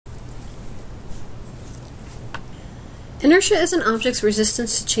Inertia is an object's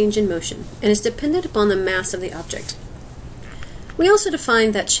resistance to change in motion and is dependent upon the mass of the object. We also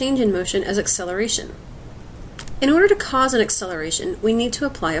define that change in motion as acceleration. In order to cause an acceleration, we need to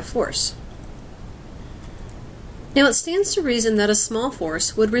apply a force. Now it stands to reason that a small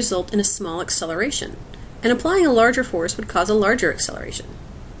force would result in a small acceleration, and applying a larger force would cause a larger acceleration.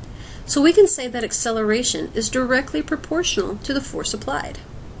 So we can say that acceleration is directly proportional to the force applied.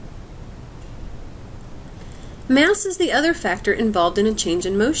 Mass is the other factor involved in a change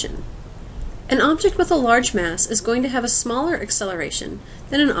in motion. An object with a large mass is going to have a smaller acceleration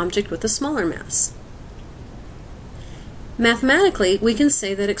than an object with a smaller mass. Mathematically, we can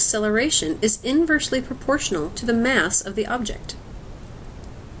say that acceleration is inversely proportional to the mass of the object.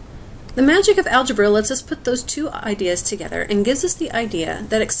 The magic of algebra lets us put those two ideas together and gives us the idea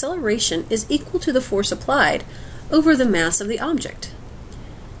that acceleration is equal to the force applied over the mass of the object,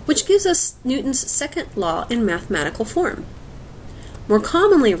 which gives us Newton's second law in mathematical form, more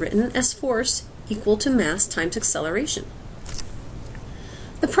commonly written as force equal to mass times acceleration.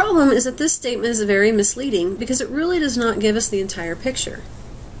 The problem is that this statement is very misleading because it really does not give us the entire picture.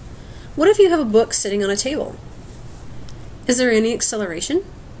 What if you have a book sitting on a table? Is there any acceleration?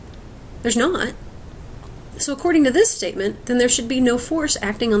 There's not. So according to this statement, then there should be no force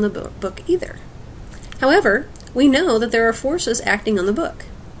acting on the book either. However, we know that there are forces acting on the book.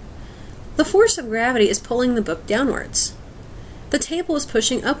 The force of gravity is pulling the book downwards. The table is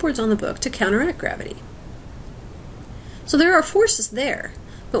pushing upwards on the book to counteract gravity. So there are forces there,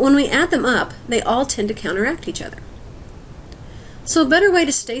 but when we add them up, they all tend to counteract each other. So a better way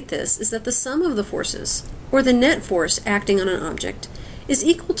to state this is that the sum of the forces, or the net force acting on an object, is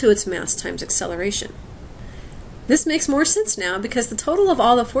equal to its mass times acceleration. This makes more sense now because the total of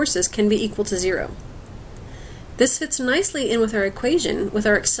all the forces can be equal to 0. This fits nicely in with our equation with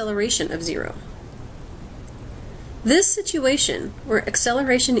our acceleration of 0. This situation, where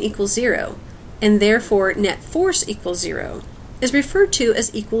acceleration equals 0, and therefore net force equals 0, is referred to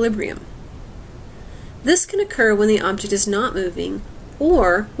as equilibrium. This can occur when the object is not moving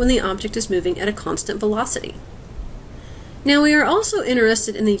or when the object is moving at a constant velocity. Now we are also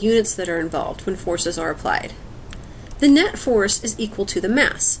interested in the units that are involved when forces are applied. The net force is equal to the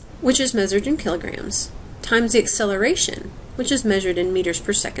mass, which is measured in kilograms, times the acceleration, which is measured in meters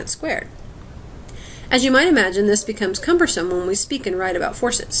per second squared. As you might imagine, this becomes cumbersome when we speak and write about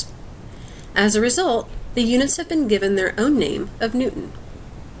forces. As a result, the units have been given their own name of Newton.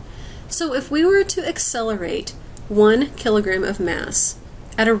 So if we were to accelerate 1 kilogram of mass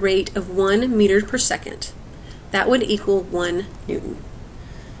at a rate of 1 meter per second, that would equal 1 Newton.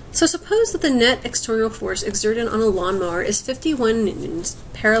 So suppose that the net external force exerted on a lawnmower is 51 newtons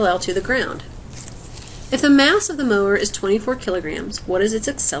parallel to the ground. If the mass of the mower is 24 kilograms, what is its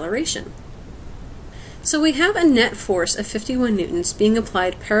acceleration? So we have a net force of 51 newtons being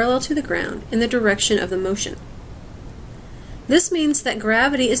applied parallel to the ground in the direction of the motion. This means that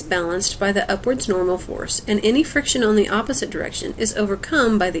gravity is balanced by the upwards normal force, and any friction on the opposite direction is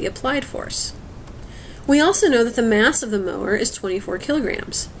overcome by the applied force. We also know that the mass of the mower is 24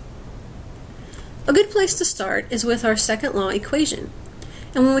 kilograms. A good place to start is with our second law equation,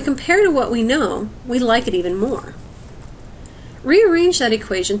 and when we compare to what we know, we like it even more. Rearrange that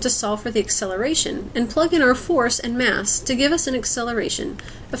equation to solve for the acceleration and plug in our force and mass to give us an acceleration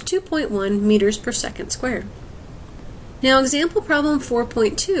of 2.1 meters per second squared. Now example problem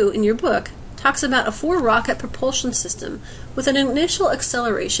 4.2 in your book talks about a 4-rocket propulsion system with an initial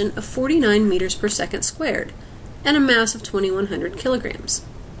acceleration of 49 meters per second squared and a mass of 2,100 kilograms.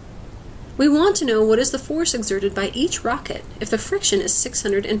 We want to know what is the force exerted by each rocket if the friction is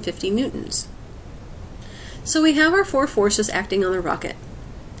 650 newtons. So we have our 4 forces acting on the rocket.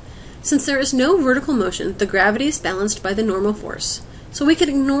 Since there is no vertical motion, the gravity is balanced by the normal force, so we can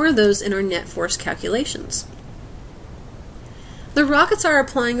ignore those in our net force calculations. The rockets are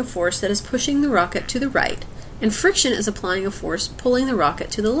applying a force that is pushing the rocket to the right, and friction is applying a force pulling the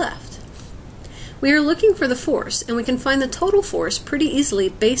rocket to the left. We are looking for the force, and we can find the total force pretty easily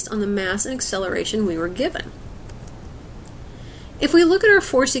based on the mass and acceleration we were given. If we look at our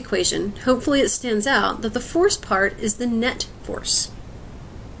force equation, hopefully it stands out that the force part is the net force.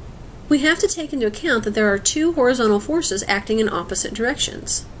 We have to take into account that there are 2 horizontal forces acting in opposite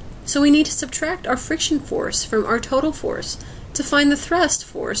directions. So we need to subtract our friction force from our total force to find the thrust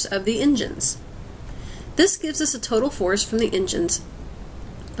force of the engines. This gives us a total force from the engines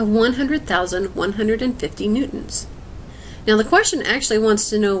of 100,150 newtons. Now the question actually wants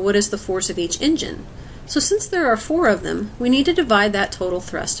to know what is the force of each engine. So since there are 4 of them, we need to divide that total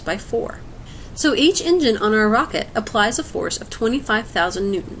thrust by 4. So each engine on our rocket applies a force of 25,000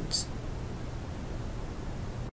 newtons.